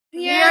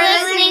You're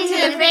listening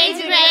to the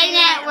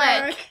FTG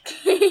Network.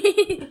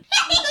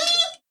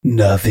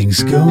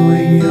 Nothing's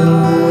going your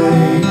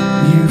way.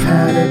 You've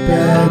had a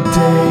bad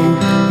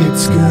day.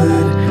 It's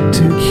good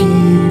to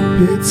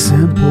keep it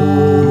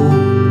simple.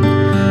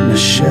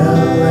 Michelle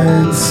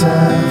and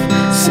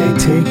Seth say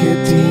take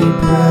a deep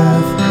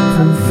breath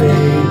from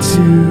fade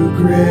to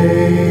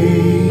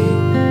gray.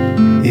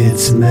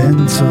 It's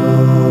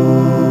mental.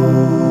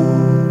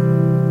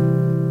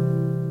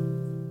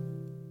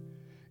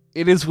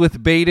 It is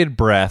with bated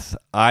breath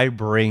I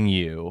bring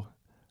you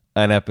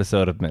an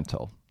episode of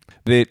Mental.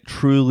 It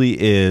truly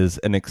is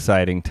an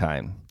exciting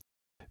time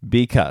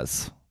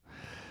because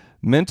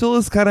Mental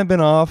has kind of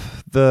been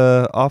off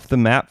the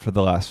map for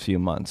the last few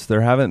months.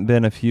 There haven't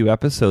been a few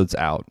episodes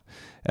out,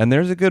 and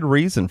there's a good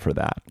reason for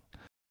that.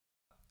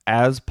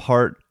 As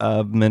part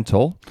of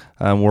Mental,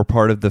 we're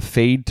part of the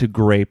Fade to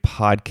Gray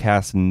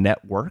podcast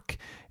network.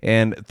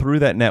 And through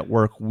that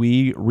network,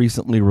 we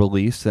recently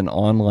released an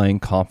online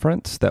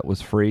conference that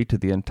was free to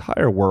the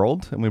entire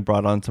world. And we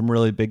brought on some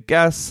really big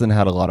guests and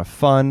had a lot of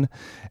fun.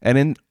 And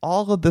in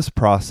all of this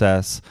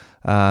process,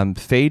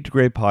 Fade to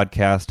Gray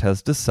Podcast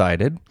has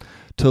decided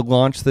to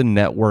launch the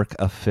network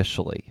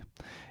officially.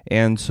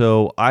 And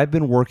so I've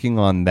been working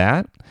on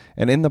that.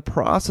 And in the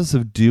process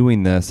of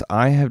doing this,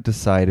 I have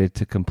decided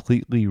to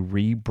completely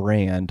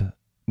rebrand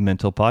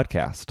Mental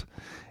Podcast.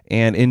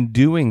 And in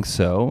doing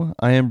so,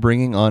 I am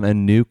bringing on a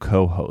new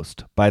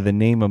co-host by the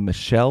name of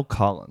Michelle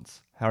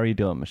Collins. How are you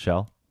doing,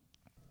 Michelle?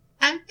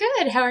 I'm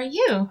good. How are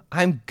you?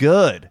 I'm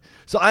good.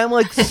 So I'm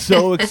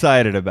so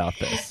excited about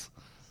this.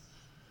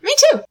 Me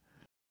too.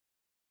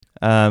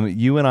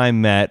 You and I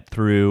met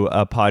through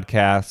a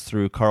podcast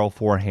through Carl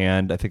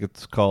Forehand. I think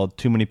it's called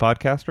Too Many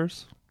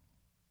Podcasters.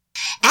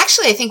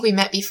 Actually, I think we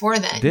met before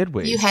then. Did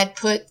we?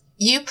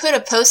 You put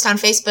a post on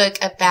Facebook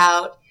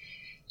about,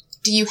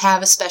 do you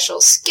have a special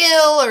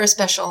skill or a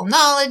special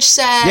knowledge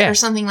set or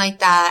something like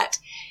that?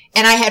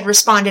 And I had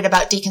responded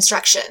about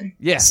deconstruction.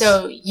 Yes.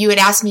 So you had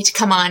asked me to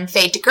come on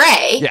Fade to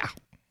Gray. Yeah.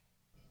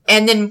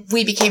 And then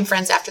we became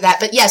friends after that.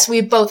 But yes,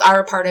 we both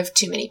are a part of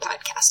Too Many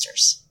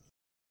Podcasters.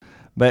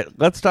 But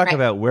let's talk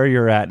about where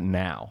you're at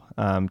now.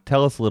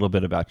 Tell us a little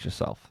bit about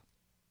yourself.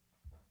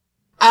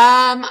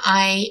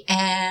 I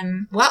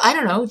am, I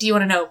don't know. Do you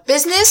want to know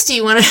business? Do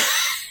you want to?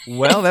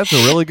 Well, that's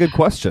a really good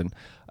question.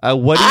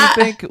 What do you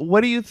think?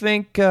 What do you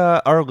think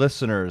our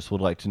listeners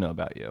would like to know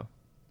about you?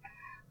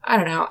 I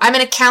don't know. I'm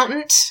an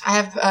accountant. I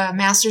have a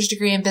master's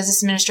degree in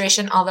business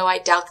administration, although I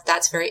doubt that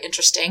that's very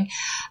interesting.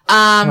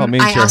 Well, it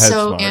means I your head's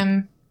also smart.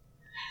 am.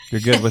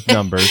 You're good with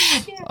numbers.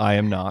 Yeah. I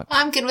am not.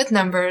 I'm good with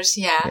numbers.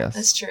 Yeah, yes.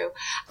 That's true.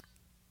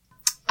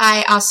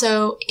 I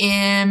also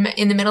am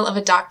in the middle of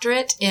a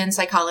doctorate in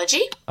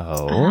psychology.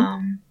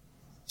 Oh.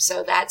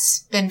 So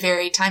that's been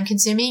very time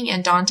consuming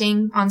and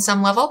daunting on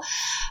some level.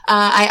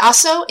 I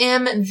also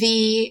am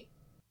the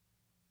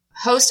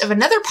host of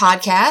another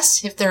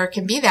podcast, if there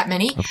can be that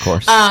many. Of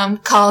course.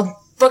 Called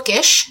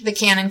Bookish, The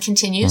Canon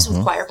Continues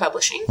with Quire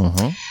Publishing,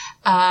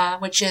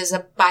 which is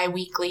a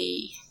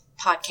bi-weekly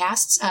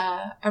podcast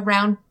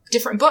around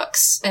different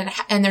books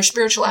and their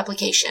spiritual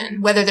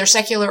application, whether they're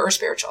secular or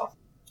spiritual,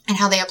 and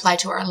how they apply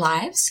to our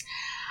lives.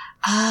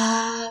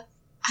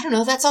 I don't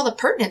know. That's all the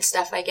pertinent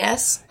stuff, I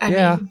guess.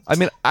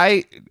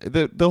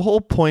 The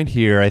whole point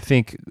here, I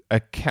think, I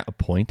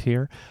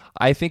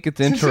think it's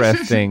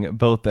interesting,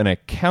 both an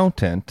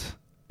accountant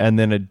and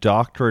then a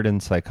doctorate in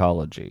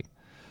psychology.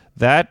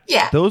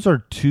 Those are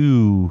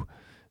two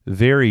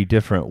very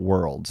different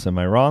worlds. Am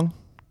I wrong?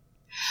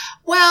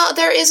 Well,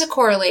 there is a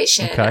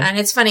correlation, okay. And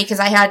it's funny because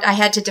I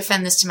had to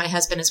defend this to my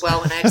husband as well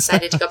when I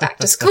decided to go back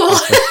to school.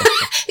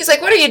 He's like,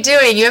 "What are you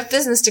doing? You have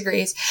business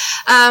degrees."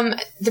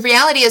 The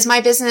reality is, my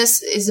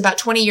business is about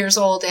 20 years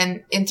old,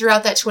 and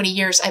throughout that 20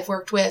 years, I've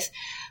worked with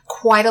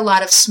quite a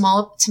lot of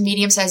small to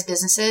medium-sized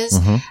businesses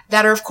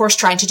that are, of course,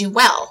 trying to do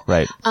well.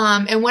 Right.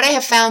 And what I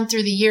have found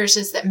through the years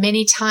is that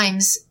many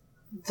times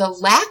the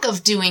lack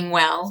of doing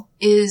well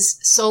is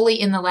solely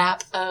in the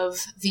lap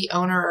of the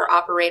owner or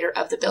operator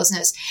of the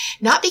business.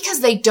 Not because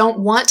they don't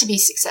want to be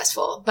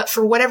successful, but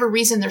for whatever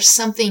reason, there's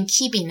something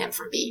keeping them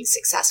from being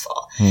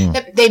successful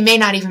that they may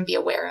not even be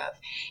aware of.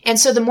 And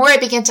so the more I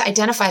began to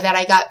identify that,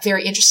 I got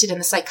very interested in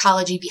the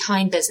psychology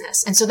behind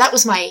business. And so that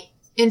was my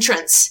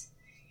entrance,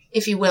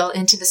 if you will,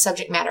 into the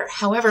subject matter.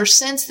 However,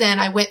 since then,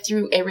 I went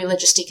through a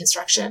religious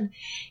deconstruction.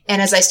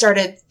 And as I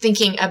started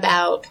thinking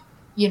about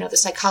the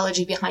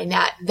psychology behind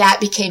that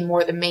became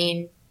more the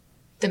main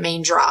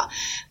draw.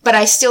 But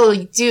I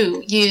still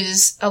do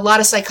use a lot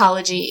of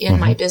psychology in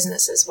my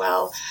business as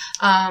well,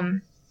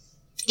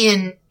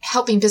 in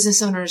helping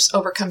business owners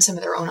overcome some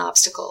of their own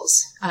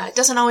obstacles. It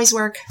doesn't always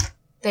work.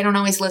 They don't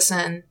always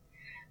listen,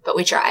 but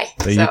we try.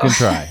 But you can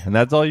try. And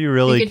that's all you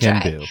really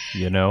can do,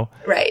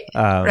 Right.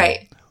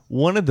 Right.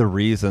 One of the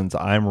reasons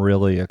I'm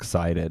really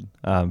excited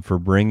for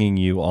bringing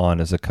you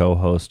on as a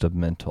co-host of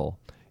Mental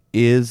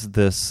is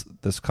this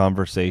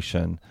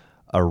conversation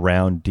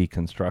around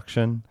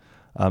deconstruction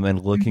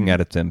and looking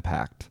at its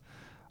impact.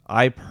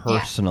 I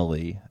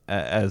personally,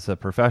 as a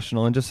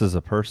professional and just as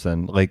a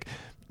person,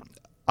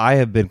 I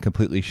have been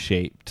completely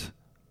shaped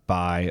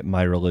by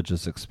my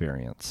religious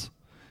experience.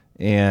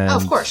 And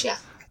of course, yeah.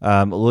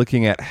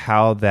 Looking at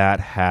how that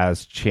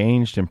has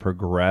changed and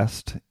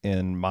progressed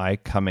in my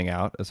coming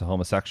out as a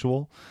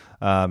homosexual,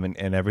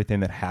 and everything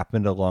that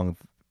happened along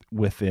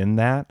within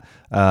that,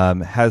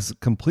 has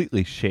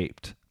completely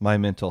shaped my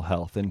mental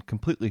health and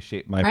completely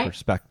shaped my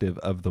perspective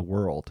of the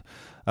world.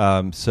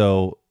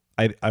 So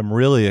I'm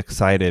really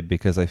excited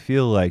because I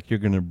feel like you're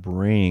going to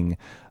bring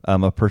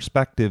a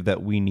perspective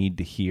that we need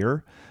to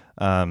hear.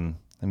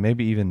 And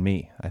maybe even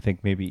me. I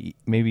think maybe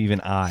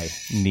even I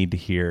need to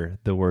hear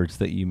the words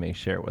that you may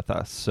share with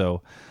us.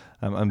 So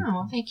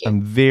thank you.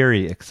 I'm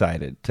very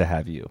excited to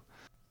have you.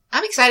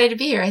 I'm excited to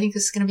be here. I think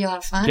this is going to be a lot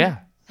of fun.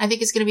 Yeah. I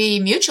think it's going to be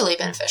mutually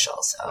beneficial.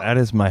 So that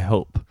is my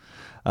hope.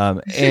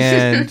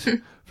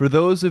 And for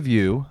those of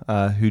you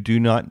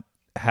who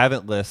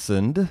haven't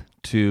listened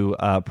to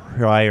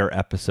prior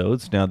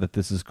episodes, now that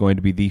this is going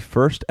to be the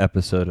first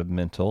episode of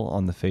Mental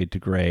on the Fade to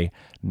Gray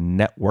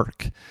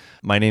Network.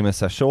 My name is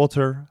Seth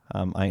Scholter.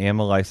 I am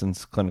a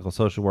licensed clinical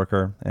social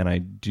worker, and I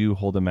do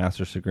hold a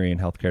master's degree in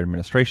healthcare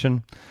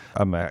administration.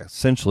 I'm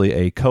essentially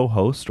a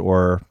co-host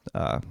or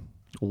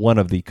one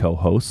of the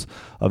co-hosts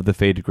of the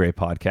Fade to Gray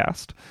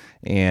podcast,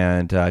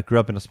 and grew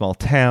up in a small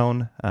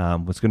town,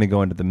 was going to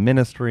go into the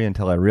ministry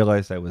until I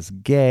realized I was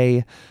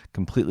gay,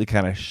 completely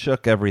kind of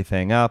shook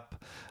everything up,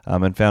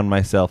 and found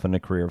myself in a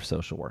career of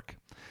social work.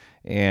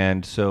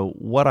 And so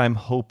what I'm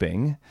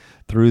hoping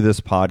through this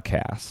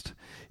podcast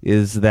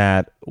is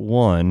that,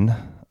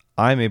 one,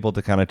 I'm able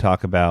to kind of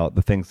talk about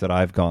the things that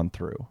I've gone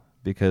through,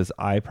 because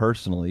I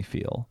personally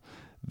feel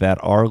that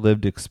our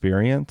lived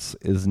experience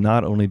is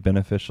not only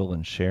beneficial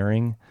in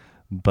sharing,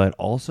 but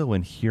also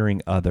in hearing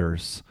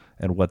others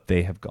and what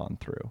they have gone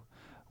through.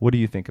 What do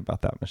you think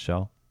about that,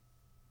 Michelle?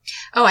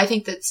 Oh, I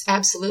think that's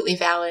absolutely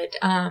valid.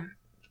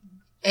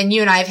 And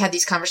you and I have had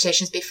these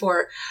conversations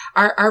before.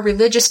 Our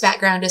religious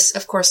background is,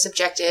 of course,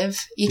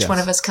 subjective. Each one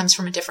of us comes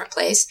from a different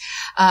place.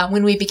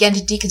 When we begin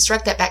to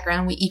deconstruct that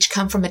background, we each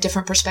come from a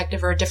different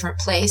perspective or a different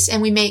place,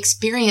 and we may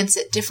experience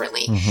it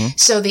differently. Mm-hmm.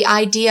 So the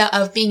idea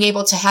of being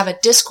able to have a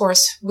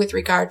discourse with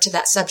regard to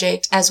that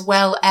subject, as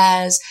well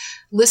as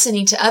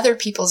listening to other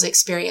people's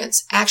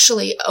experience,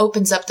 actually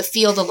opens up the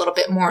field a little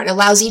bit more. It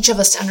allows each of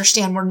us to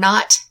understand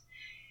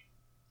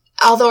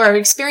although our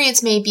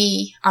experience may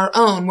be our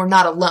own, we're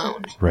not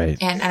alone. Right.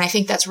 And I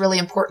think that's really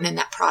important in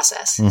that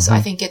process. Mm-hmm. So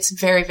I think it's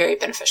very, very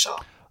beneficial.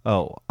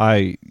 Oh,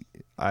 I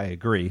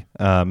agree.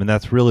 And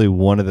that's really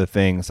one of the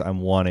things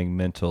I'm wanting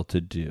Mental to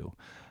do,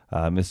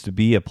 is to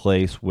be a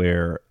place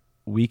where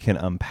we can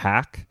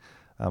unpack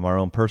our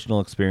own personal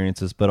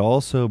experiences, but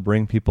also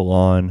bring people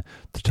on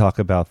to talk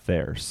about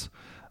theirs,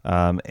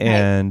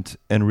 and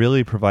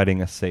really providing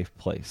a safe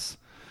place.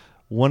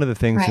 One of the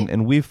things,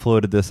 and we've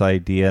floated this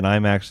idea, and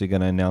I'm actually going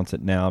to announce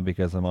it now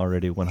because I'm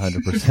already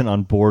 100%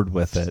 on board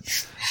with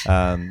it.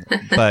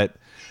 But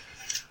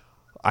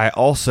I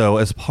also,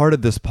 as part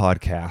of this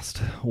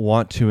podcast,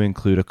 want to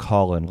include a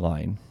call-in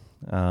line,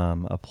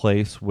 a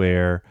place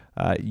where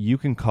you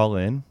can call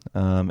in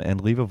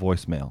and leave a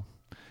voicemail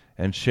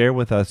and share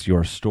with us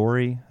your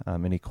story,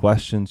 any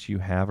questions you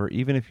have, or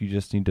even if you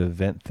just need to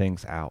vent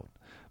things out.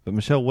 But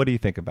Michelle, what do you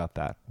think about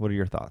that? What are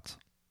your thoughts?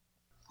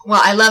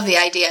 Well, I love the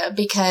idea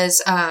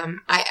because,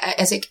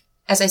 as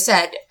I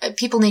said,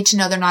 people need to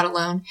know they're not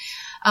alone.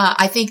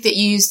 I think that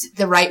you used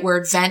the right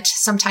word, vent.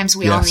 Sometimes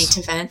we all need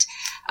to vent.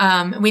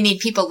 We need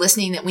people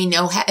listening that we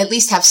know at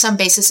least have some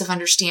basis of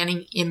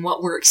understanding in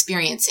what we're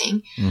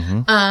experiencing.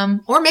 Mm-hmm.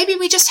 Or maybe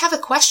we just have a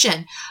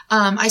question.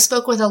 I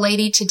spoke with a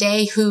lady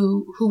today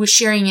who was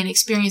sharing an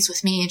experience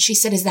with me, and she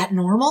said, "Is that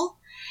normal?"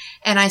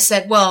 And I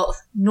said, well,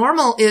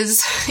 normal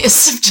is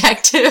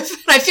subjective.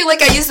 I feel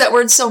like I use that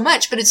word so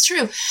much, but it's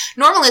true.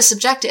 Normal is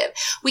subjective.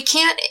 We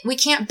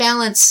can't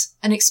balance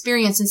an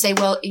experience and say,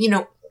 well,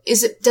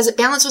 does it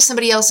balance with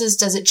somebody else's?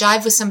 Does it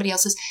jive with somebody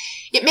else's?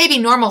 It may be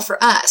normal for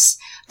us,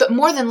 but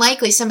more than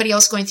likely somebody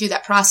else going through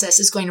that process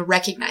is going to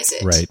recognize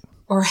it. Right.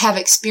 Or have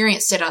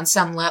experienced it on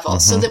some level,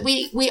 so that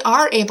we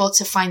are able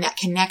to find that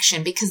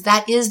connection, because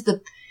that is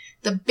the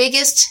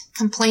biggest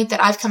complaint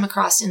that I've come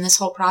across in this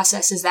whole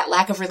process is that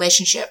lack of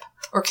relationship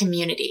or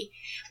community.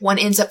 One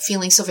ends up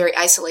feeling so very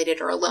isolated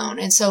or alone.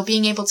 And so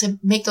being able to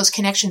make those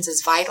connections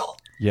is vital.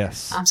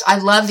 Yes. So I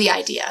love the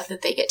idea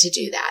that they get to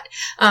do that.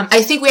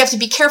 I think we have to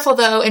be careful,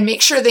 though, and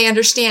make sure they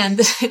understand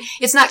that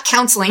it's not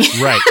counseling.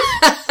 Right.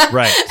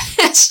 Right.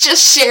 It's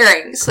just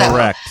sharing.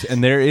 Correct.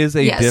 And there is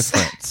a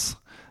difference.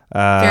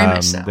 Very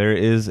much so. There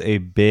is a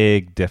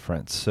big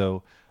difference.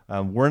 So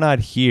we're not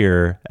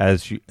here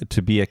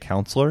to be a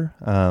counselor.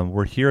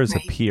 We're here as a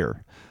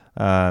peer,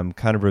 kind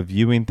of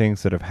reviewing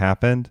things that have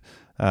happened,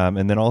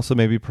 and then also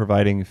maybe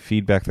providing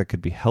feedback that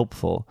could be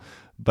helpful.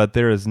 But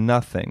there is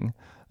nothing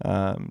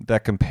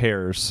that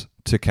compares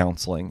to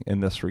counseling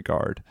in this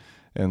regard.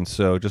 And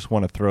so just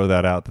want to throw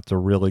that out. That's a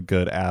really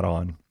good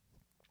add-on,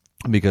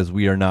 because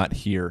we are not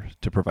here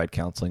to provide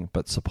counseling,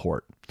 but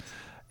support.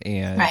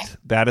 And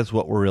that is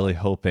what we're really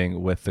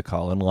hoping with the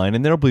call-in line.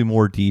 And there'll be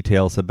more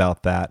details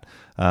about that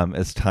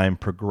as time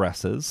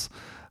progresses.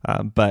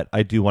 But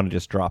I do want to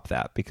just drop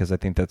that because I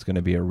think that's going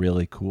to be a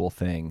really cool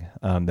thing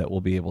that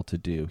we'll be able to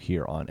do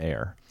here on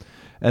air.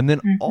 And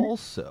then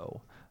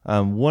also,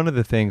 one of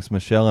the things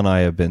Michelle and I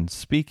have been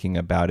speaking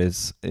about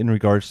is in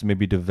regards to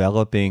maybe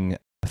developing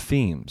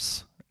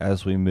themes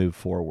as we move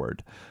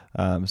forward.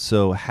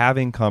 So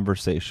having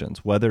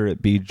conversations, whether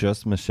it be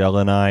just Michelle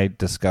and I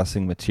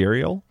discussing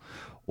material,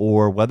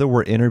 or whether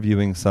we're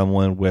interviewing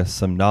someone with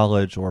some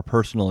knowledge or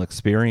personal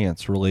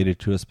experience related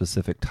to a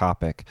specific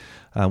topic,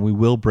 we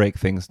will break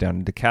things down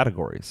into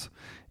categories.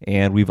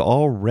 And we've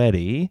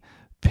already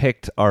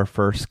picked our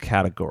first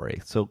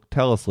category. So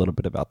tell us a little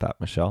bit about that,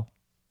 Michelle.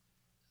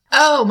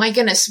 Oh, my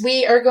goodness.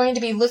 We are going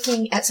to be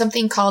looking at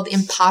something called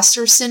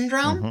imposter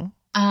syndrome.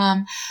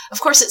 Of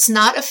course, it's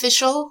not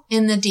official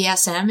in the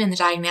DSM, in the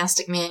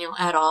diagnostic manual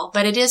at all,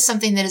 but it is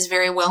something that is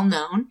very well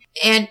known,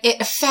 and it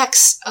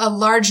affects a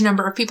large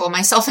number of people,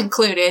 myself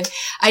included.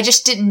 I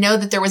just didn't know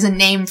that there was a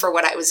name for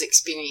what I was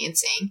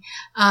experiencing.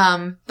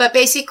 But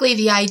basically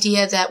the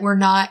idea that we're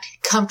not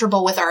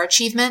comfortable with our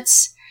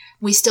achievements,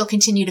 we still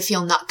continue to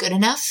feel not good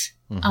enough,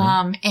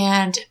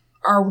 and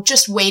are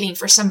just waiting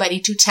for somebody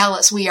to tell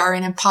us we are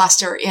an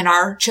imposter in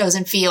our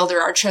chosen field or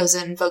our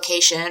chosen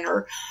vocation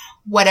or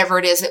whatever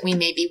it is that we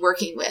may be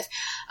working with.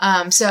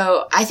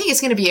 So I think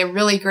it's going to be a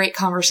really great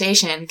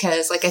conversation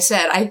because, like I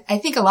said, I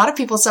think a lot of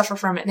people suffer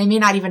from it. They may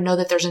not even know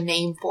that there's a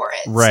name for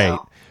it. Right.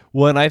 So.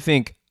 Well, and I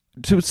think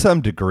to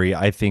some degree,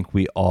 I think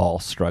we all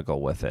struggle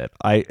with it.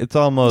 It's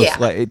almost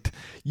like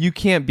you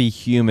can't be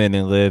human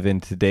and live in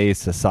today's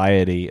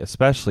society,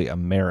 especially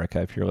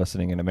America, if you're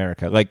listening in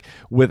America, like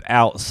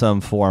without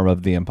some form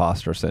of the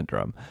imposter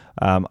syndrome.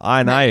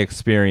 I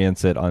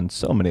experience it on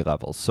so many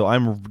levels. So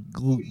I'm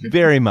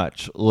very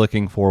much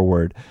looking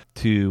forward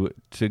to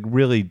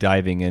really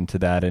diving into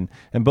that. And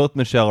both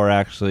Michelle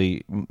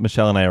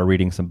and I are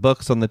reading some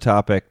books on the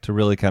topic to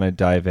really kind of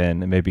dive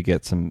in and maybe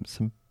get some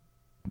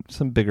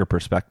bigger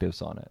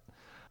perspectives on it.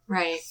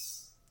 Right.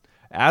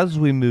 As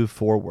we move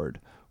forward,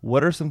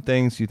 what are some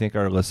things you think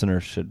our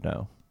listeners should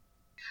know?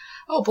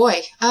 Oh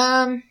boy.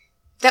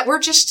 That we're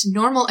just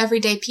normal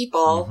everyday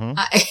people.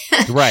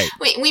 Right.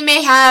 We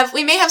may have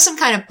some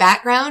kind of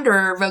background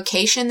or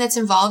vocation that's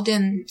involved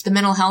in the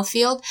mental health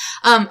field.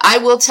 I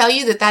will tell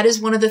you that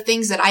is one of the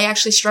things that I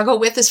actually struggle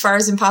with as far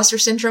as imposter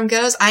syndrome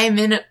goes. I am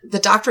in the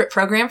doctorate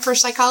program for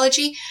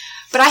psychology,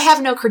 but I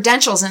have no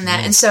credentials in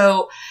that. And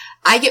so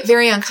I get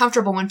very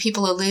uncomfortable when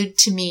people allude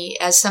to me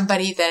as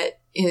somebody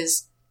that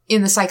is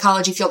in the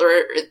psychology field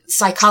or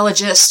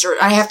psychologist, or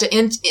I have to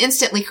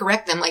instantly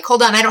correct them. Like,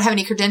 hold on, I don't have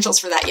any credentials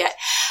for that yet.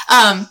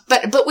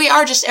 But we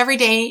are just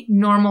everyday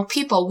normal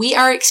people. We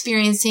are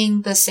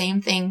experiencing the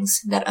same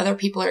things that other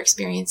people are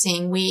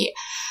experiencing. We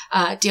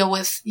deal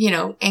with,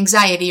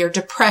 anxiety or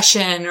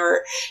depression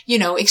or,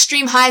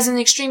 extreme highs and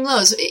extreme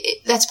lows.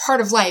 That's part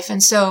of life.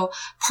 And so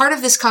part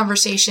of this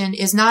conversation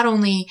is not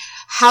only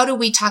how do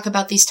we talk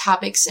about these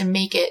topics and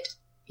make it,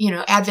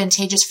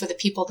 advantageous for the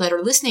people that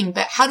are listening,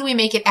 but how do we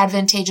make it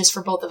advantageous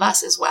for both of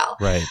us as well?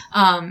 Right.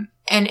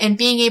 And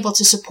being able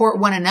to support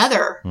one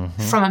another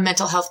from a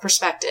mental health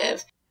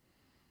perspective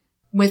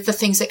with the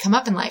things that come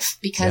up in life,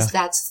 because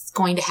that's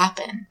going to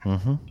happen.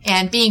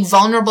 And being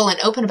vulnerable and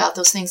open about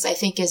those things, I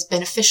think, is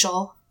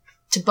beneficial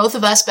to both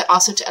of us, but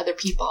also to other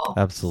people.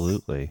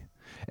 Absolutely.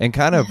 And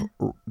kind of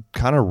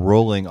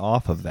rolling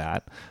off of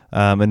that,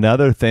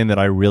 another thing that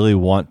I really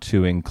want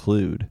to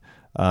include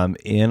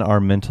in our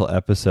mental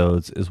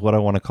episodes is what I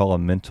want to call a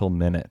mental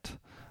minute.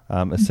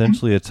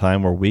 Essentially a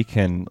time where we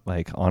can,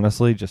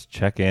 honestly just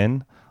check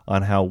in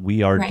on how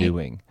we are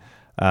doing.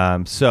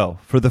 So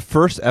for the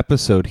first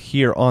episode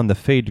here on the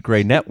Fade to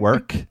Gray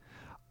Network,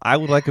 I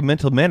would like a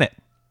mental minute.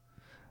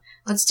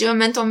 Let's do a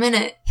mental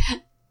minute.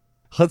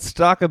 Let's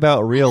talk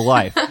about real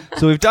life.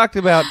 So we've talked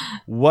about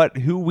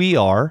who we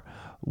are,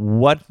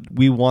 what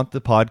we want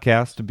the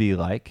podcast to be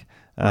like.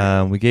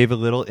 We gave a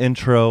little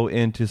intro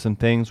into some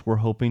things we're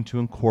hoping to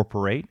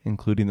incorporate,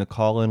 including the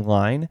call-in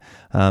line,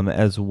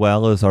 as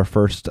well as our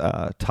first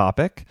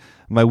topic.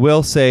 I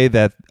will say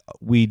that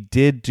we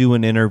did do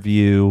an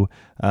interview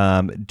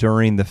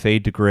during the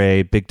Fade to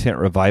Gray Big Tent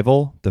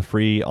Revival, the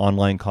free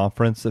online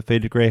conference that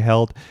Fade to Gray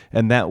held,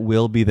 and that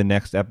will be the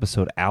next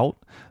episode out.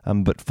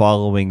 But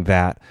following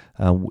that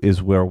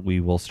is where we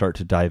will start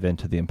to dive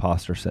into the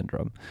imposter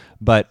syndrome.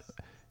 But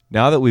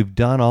now that we've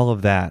done all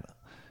of that,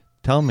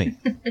 tell me,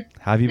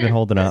 how have you been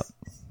holding up?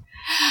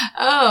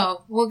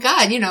 Oh, well,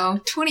 God,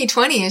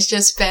 2020 has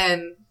just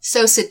been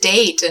so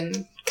sedate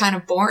and kind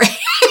of boring.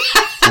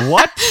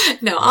 What?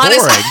 No,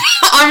 honestly.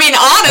 Honestly.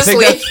 I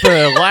think that's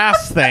the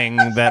last thing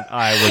that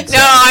I would say.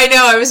 No, I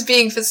know. I was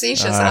being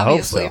facetious,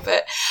 obviously. Hope so.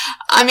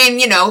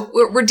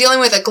 But, we're dealing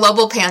with a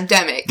global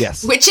pandemic.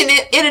 Yes. Which in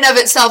and of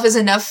itself is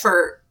enough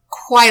for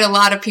quite a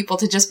lot of people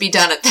to just be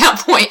done at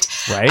that point.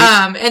 Right.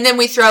 And then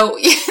we throw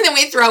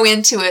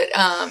into it,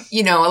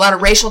 a lot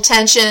of racial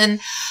tension,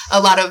 a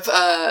lot of,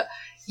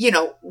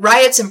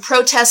 riots and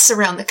protests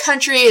around the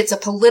country. It's a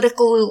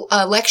political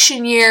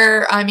election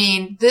year.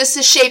 This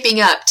is shaping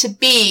up to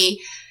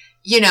be,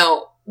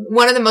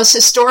 one of the most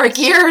historic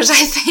years,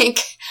 I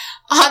think,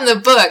 on the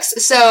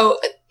books. So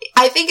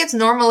I think it's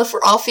normal if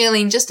we're all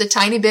feeling just a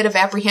tiny bit of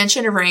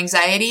apprehension or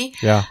anxiety.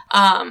 Yeah.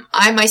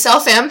 I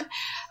myself am,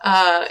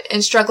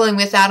 and struggling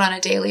with that on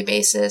a daily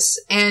basis.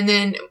 And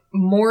then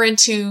more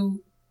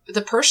into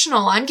the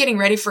personal, I'm getting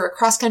ready for a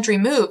cross-country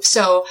move.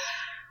 So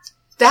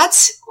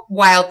that's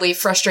wildly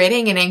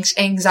frustrating and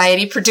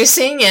anxiety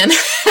producing and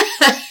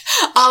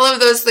all of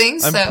those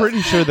things. I'm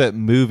pretty sure that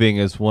moving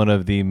is one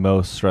of the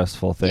most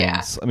stressful things.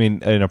 Yeah. I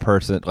mean, in a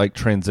person, like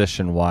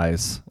transition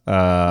wise.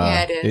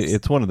 Yeah, it is.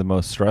 It's one of the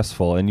most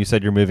stressful. And you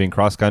said you're moving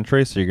cross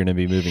country, so you're going to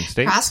be moving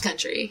states? Cross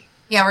country.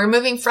 Yeah, we're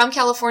moving from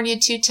California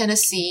to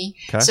Tennessee.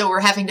 Okay. So we're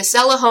having to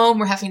sell a home.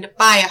 We're having to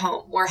buy a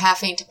home. We're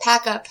having to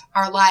pack up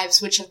our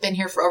lives, which have been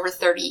here for over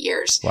 30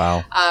 years.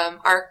 Wow.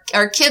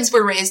 Our kids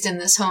were raised in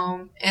this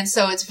home. And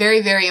so it's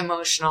very, very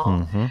emotional.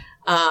 Mm-hmm.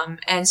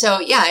 And so,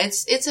 yeah,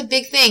 it's a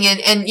big thing.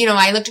 And, you know,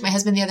 I looked at my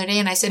husband the other day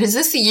and I said, is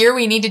this the year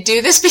we need to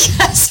do this?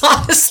 Because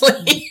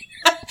honestly,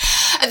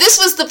 this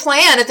was the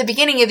plan at the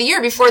beginning of the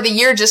year before the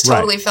year just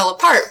totally fell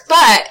apart.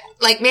 But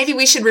like maybe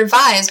we should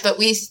revise, but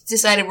we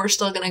decided we're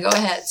still going to go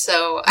ahead.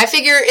 So I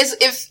figure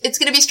if it's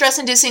going to be stress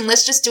inducing,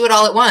 let's just do it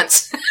all at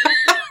once.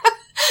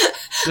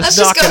 Let's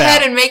just go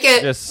ahead and make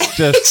it. Just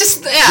get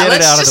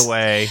it out of the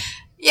way.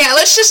 Yeah,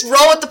 let's just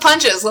roll with the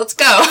punches. Let's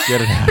go.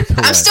 Get it out of the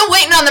way. I'm still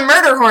waiting on the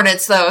murder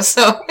hornets though,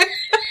 so.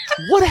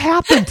 What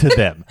happened to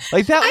them?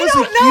 Like that was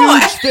a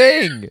huge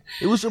thing.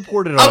 It was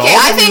reported on all the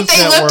I think news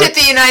they networks. looked at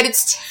the United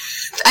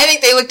States. I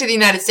think they looked at the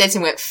United States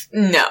and went,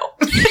 no.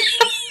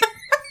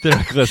 They're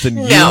like, listen,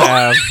 No. you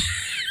have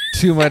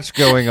too much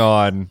going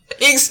on.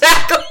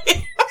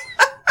 Exactly.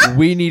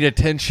 We need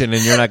attention,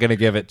 and you're not going to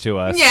give it to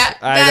us.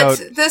 Yeah,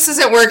 this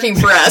isn't working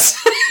for us.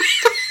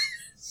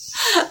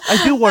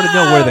 I do want to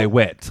know where they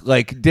went.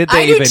 Like, did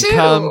they even too.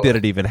 come? Did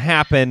it even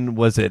happen?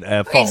 Was it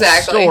a false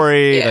Exactly.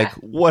 story? Yeah. Like,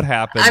 what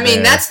happened? I mean,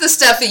 there? that's the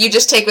stuff that you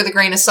just take with a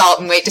grain of salt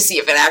and wait to see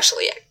if it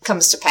actually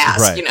comes to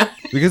pass, right. you know?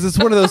 Because it's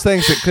one of those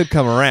things that could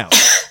come around.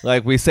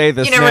 Like, we say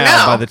this You never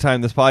now, know. by the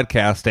time this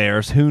podcast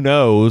airs, who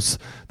knows?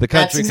 The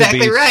country That's exactly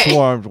could be right.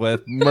 swarmed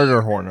with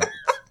murder hornets.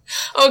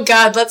 Oh,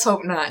 God, let's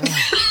hope not.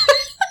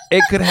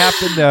 It could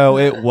happen, though.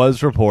 It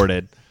was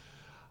reported.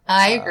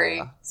 I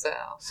agree.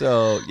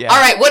 So, yeah. All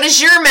right, what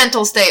does your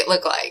mental state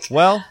look like?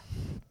 Well,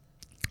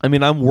 I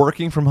mean, I'm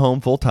working from home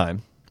full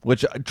time,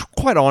 which,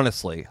 quite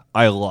honestly,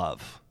 I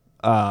love.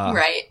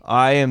 Right.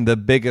 I am the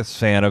biggest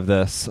fan of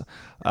this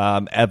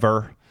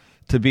ever.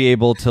 To be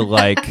able to,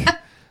 like...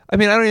 I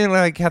mean, I don't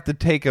even have to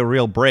take a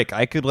real break.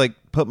 I could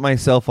put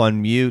myself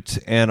on mute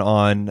and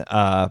on,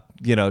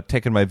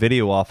 taking my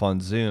video off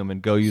on Zoom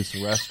and go use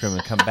the restroom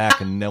and come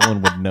back and no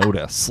one would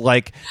notice.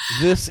 Like,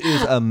 this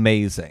is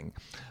amazing.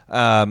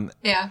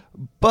 Yeah.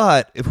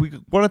 But if we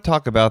want to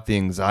talk about the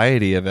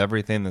anxiety of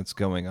everything that's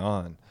going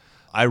on,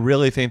 I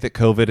really think that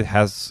COVID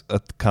has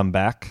come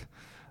back.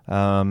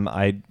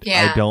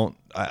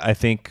 I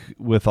think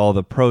with all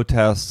the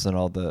protests and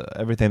all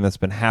everything that's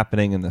been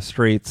happening in the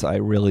streets, I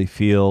really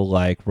feel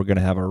like we're going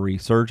to have a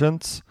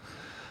resurgence.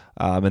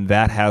 And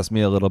that has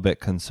me a little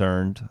bit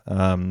concerned.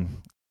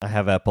 I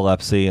have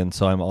epilepsy, and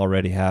so I'm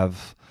already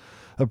have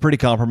a pretty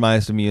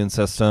compromised immune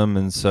system.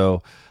 And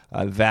so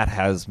that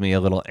has me a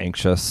little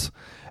anxious.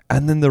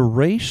 And then the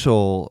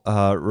racial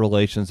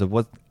relations of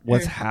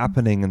what's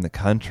happening in the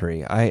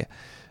country.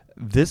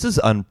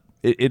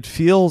 It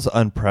feels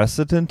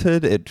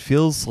unprecedented. It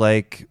feels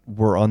like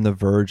we're on the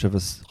verge of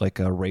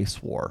a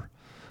race war,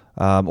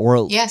 or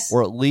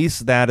at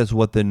least that is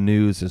what the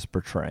news is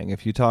portraying.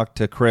 If you talk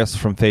to Chris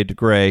from Fade to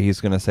Gray,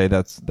 he's going to say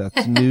that's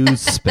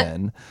news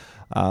spin,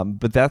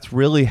 but that's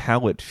really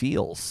how it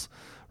feels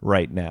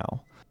right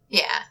now.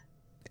 Yeah.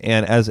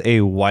 And as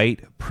a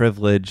white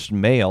privileged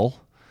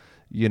male,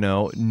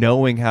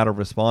 knowing how to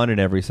respond in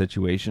every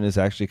situation is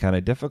actually kind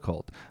of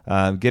difficult.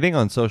 Getting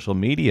on social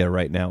media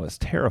right now is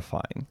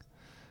terrifying.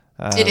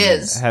 It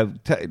is.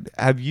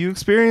 Have you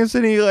experienced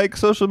any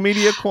social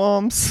media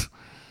qualms?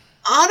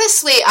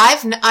 Honestly,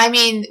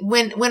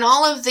 when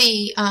all of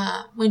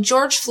when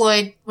George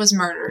Floyd was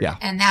murdered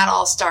and that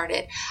all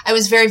started, I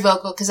was very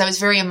vocal because I was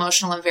very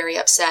emotional and very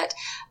upset.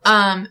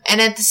 And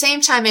at the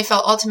same time, I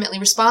felt ultimately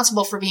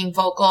responsible for being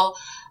vocal,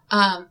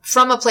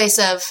 from a place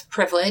of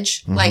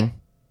privilege. Mm-hmm. Like,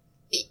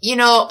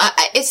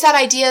 it's that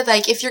idea,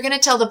 like, if you're going to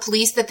tell the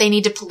police that they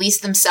need to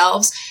police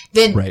themselves,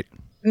 then right.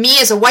 Me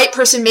as a white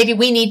person, maybe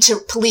we need to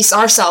police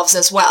ourselves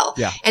as well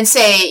and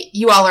say,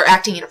 you all are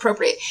acting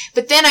inappropriate.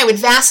 But then I would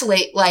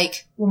vacillate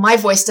like, well, my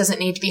voice doesn't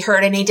need to be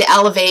heard. I need to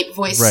elevate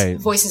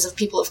voices of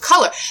people of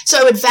color. So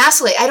I would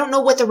vacillate. I don't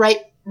know what the right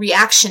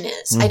reaction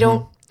is.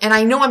 Mm-hmm. And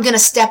I know I'm going to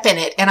step in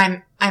it,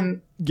 and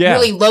I'm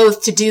really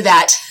loath to do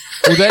that.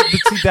 Well,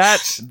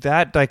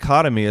 that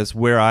dichotomy is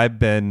where I've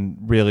been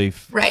really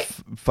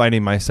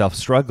finding myself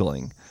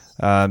struggling.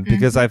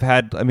 Because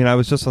mm-hmm. I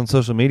was just on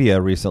social media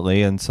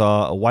recently and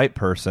saw a white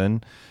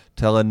person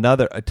tell a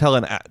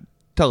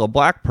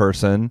black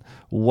person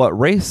what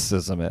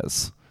racism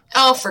is.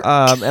 Oh,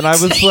 and I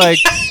was like,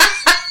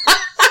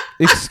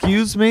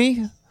 excuse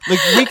me? Like,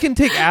 we can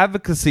take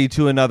advocacy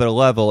to another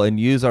level and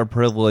use our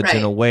privilege Right.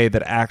 in a way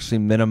that actually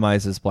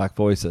minimizes Black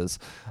voices.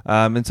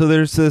 And so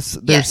there's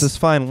this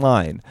fine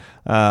line.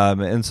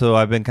 And so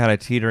I've been kind of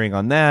teetering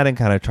on that and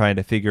kind of trying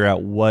to figure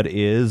out what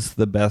is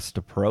the best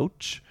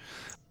approach.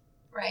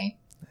 Right.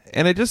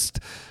 And it just,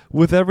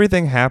 with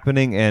everything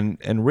happening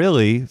and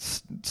really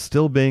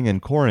still being in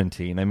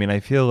quarantine, I mean, I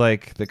feel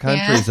like the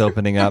country's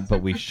opening up,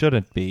 but we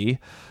shouldn't be.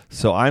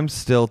 So I'm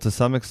still, to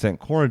some extent,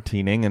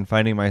 quarantining and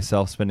finding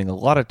myself spending a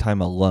lot of time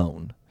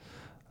alone.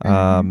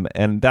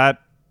 And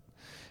that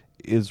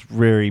is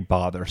very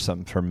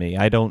bothersome for me.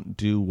 I don't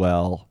do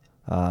well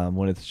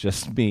when it's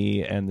just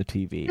me and the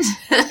TV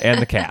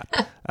and the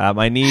cat.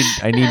 I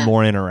need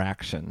more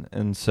interaction.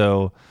 And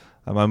so...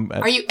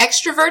 Are you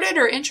extroverted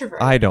or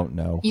introverted? I don't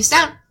know. You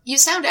sound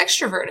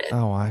extroverted.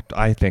 Oh,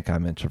 I think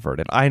I'm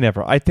introverted.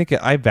 I think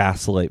I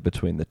vacillate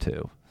between the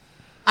two.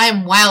 I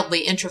am wildly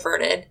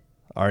introverted.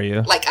 Are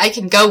you? Like, I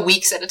can go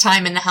weeks at a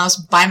time in the house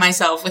by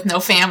myself with no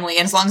family,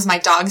 and as long as my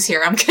dog's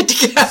here, I'm good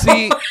to go.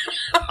 See,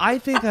 I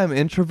think I'm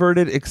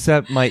introverted,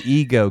 except my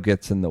ego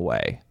gets in the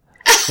way.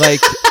 Like,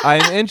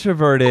 I'm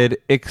introverted,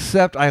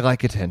 except I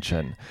like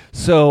attention.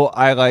 So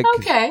I like...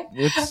 Okay.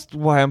 It's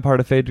why I'm part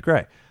of Fade to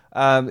Gray.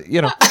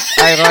 You know,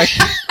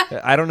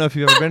 I don't know if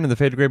you've ever been in the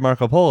Fade to Gray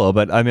Marco Polo,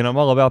 but I mean, I'm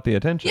all about the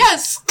attention.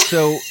 Yes.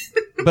 So,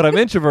 but I'm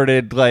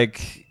introverted,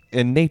 like,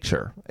 in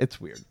nature. It's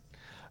weird.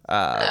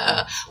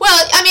 Well,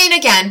 I mean,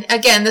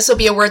 again, this will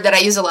be a word that I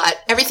use a lot.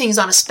 Everything's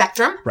on a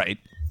spectrum. Right.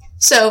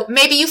 So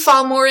maybe you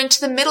fall more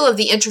into the middle of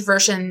the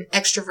introversion,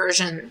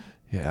 extroversion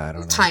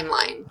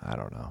timeline. I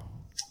don't know.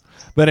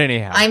 But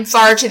anyhow. I'm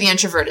far to the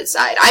introverted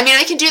side. I mean,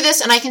 I can do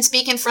this and I can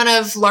speak in front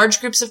of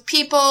large groups of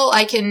people.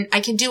 I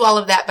can do all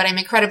of that, but I'm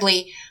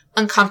incredibly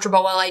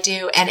uncomfortable while I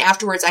do. And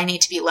afterwards, I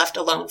need to be left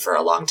alone for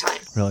a long time.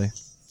 Really?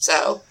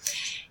 So,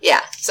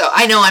 yeah. So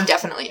I know I'm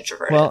definitely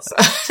introverted. Well, so.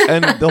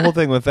 And the whole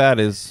thing with that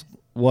is,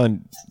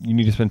 one, you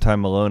need to spend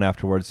time alone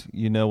afterwards.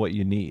 You know what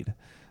you need.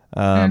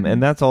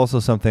 And that's also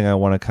something I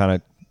want to kind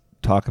of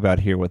talk about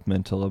here with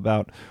Mental,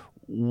 about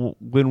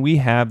when we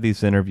have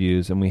these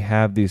interviews and we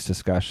have these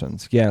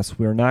discussions. Yes,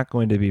 we're not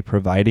going to be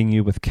providing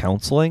you with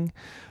counseling,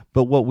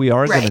 but what we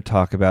are going to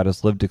talk about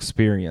is lived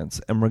experience.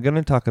 And we're going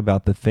to talk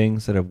about the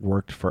things that have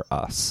worked for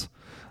us.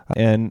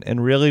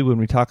 And really, when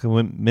we talk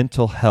about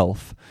mental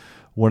health,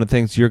 one of the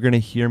things you're going to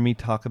hear me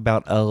talk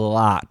about a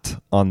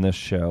lot on this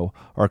show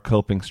are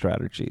coping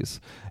strategies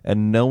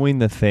and knowing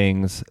the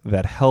things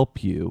that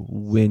help you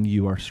when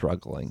you are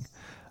struggling.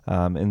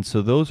 And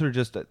so those are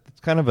just,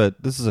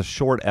 this is a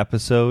short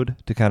episode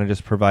to kind of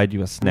just provide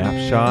you a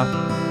snapshot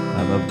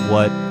of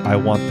what I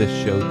want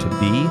this show to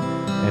be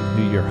and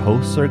who your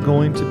hosts are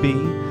going to be.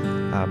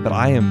 But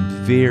I am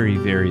very,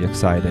 very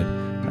excited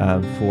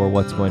for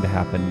what's going to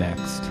happen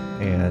next.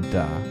 And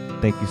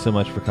thank you so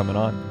much for coming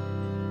on.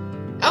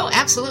 Oh,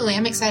 absolutely.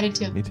 I'm excited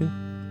too. Me too.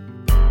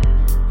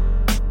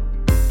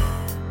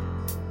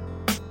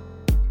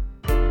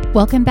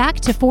 Welcome back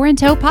to Four in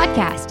Tow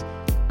Podcast.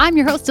 I'm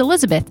your host,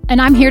 Elizabeth,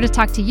 and I'm here to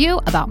talk to you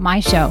about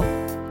my show.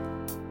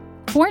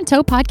 Four in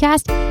Tow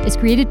Podcast is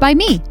created by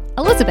me,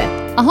 Elizabeth,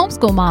 a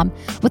homeschool mom,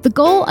 with the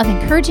goal of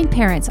encouraging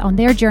parents on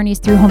their journeys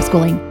through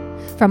homeschooling.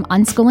 From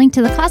unschooling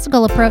to the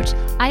classical approach,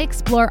 I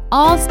explore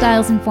all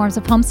styles and forms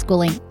of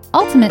homeschooling,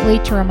 ultimately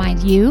to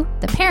remind you,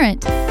 the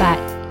parent,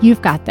 that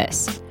you've got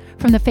this.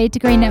 From the Fade to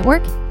Gray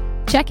Network,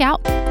 check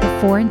out the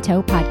Four in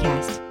Tow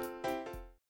Podcast.